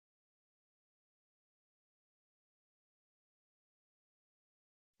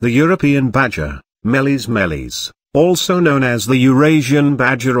The European badger, Meles meles, also known as the Eurasian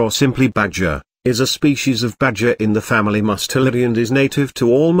badger or simply badger, is a species of badger in the family Mustelidae and is native to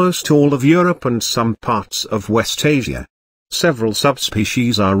almost all of Europe and some parts of West Asia. Several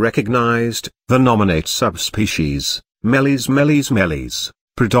subspecies are recognized. The nominate subspecies, Meles meles meles,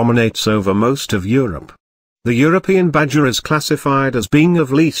 predominates over most of Europe. The European badger is classified as being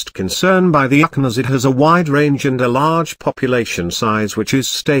of least concern by the IUCN as it has a wide range and a large population size which is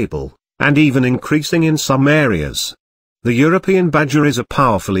stable, and even increasing in some areas. The European badger is a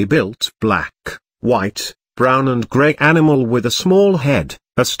powerfully built black, white, brown and grey animal with a small head,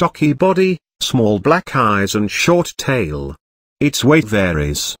 a stocky body, small black eyes and short tail. Its weight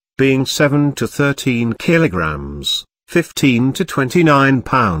varies, being 7 to 13 kilograms, 15 to 29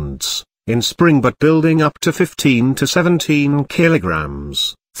 pounds, in spring but building up to 15 to 17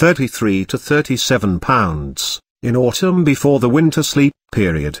 kilograms, 33 to 37 pounds, in autumn before the winter sleep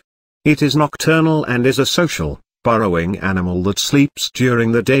period. It is nocturnal and is a social, burrowing animal that sleeps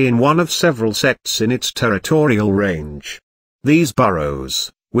during the day in one of several sets in its territorial range. These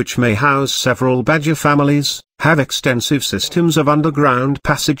burrows, which may house several badger families, have extensive systems of underground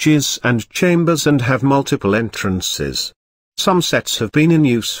passages and chambers and have multiple entrances. Some sets have been in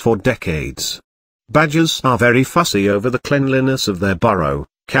use for decades. Badgers are very fussy over the cleanliness of their burrow,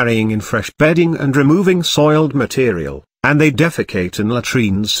 carrying in fresh bedding and removing soiled material, and they defecate in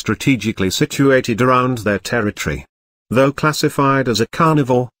latrines strategically situated around their territory. Though classified as a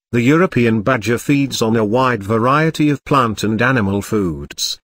carnivore, the European badger feeds on a wide variety of plant and animal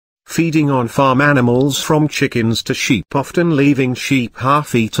foods. Feeding on farm animals from chickens to sheep, often leaving sheep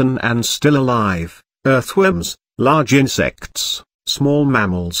half-eaten and still alive, earthworms, large insects, small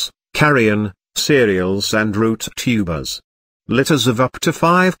mammals, carrion, cereals and root tubers. Litters of up to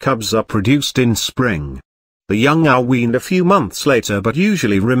 5 cubs are produced in spring. The young are weaned a few months later but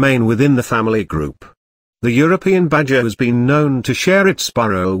usually remain within the family group. The European badger has been known to share its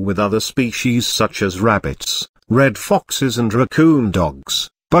burrow with other species such as rabbits, red foxes and raccoon dogs,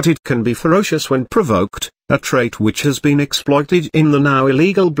 but it can be ferocious when provoked, a trait which has been exploited in the now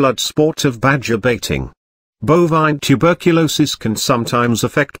illegal blood sport of badger baiting. Bovine tuberculosis can sometimes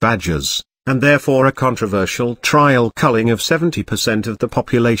affect badgers, and therefore a controversial trial culling of 70% of the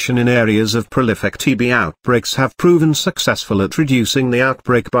population in areas of prolific TB outbreaks have proven successful at reducing the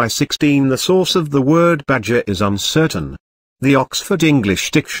outbreak by 16. The source of the word badger is uncertain. The Oxford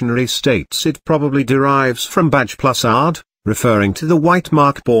English Dictionary states it probably derives from badge plus ard, referring to the white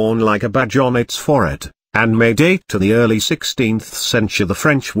mark borne like a badge on its forehead, and may date to the early 16th century. The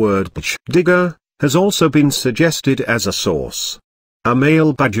French word badge digger has also been suggested as a source. A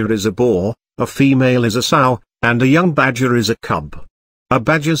male badger is a boar, a female is a sow, and a young badger is a cub. A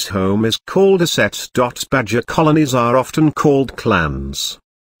badger's home is called a set. Badger colonies are often called clans.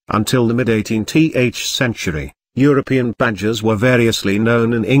 Until the mid-18th century, European badgers were variously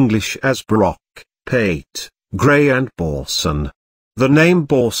known in English as brock, pate, grey and bourson. The name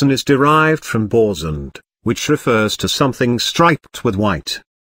bourson is derived from borsand, which refers to something striped with white.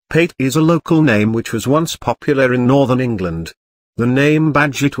 Pate is a local name which was once popular in northern England. The name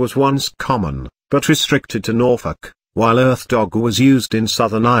badget was once common, but restricted to Norfolk, while earth dog was used in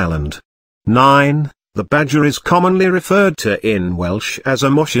southern Ireland. 9. The badger is commonly referred to in Welsh as a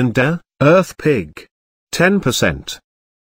mwysinder, earth pig. 10%.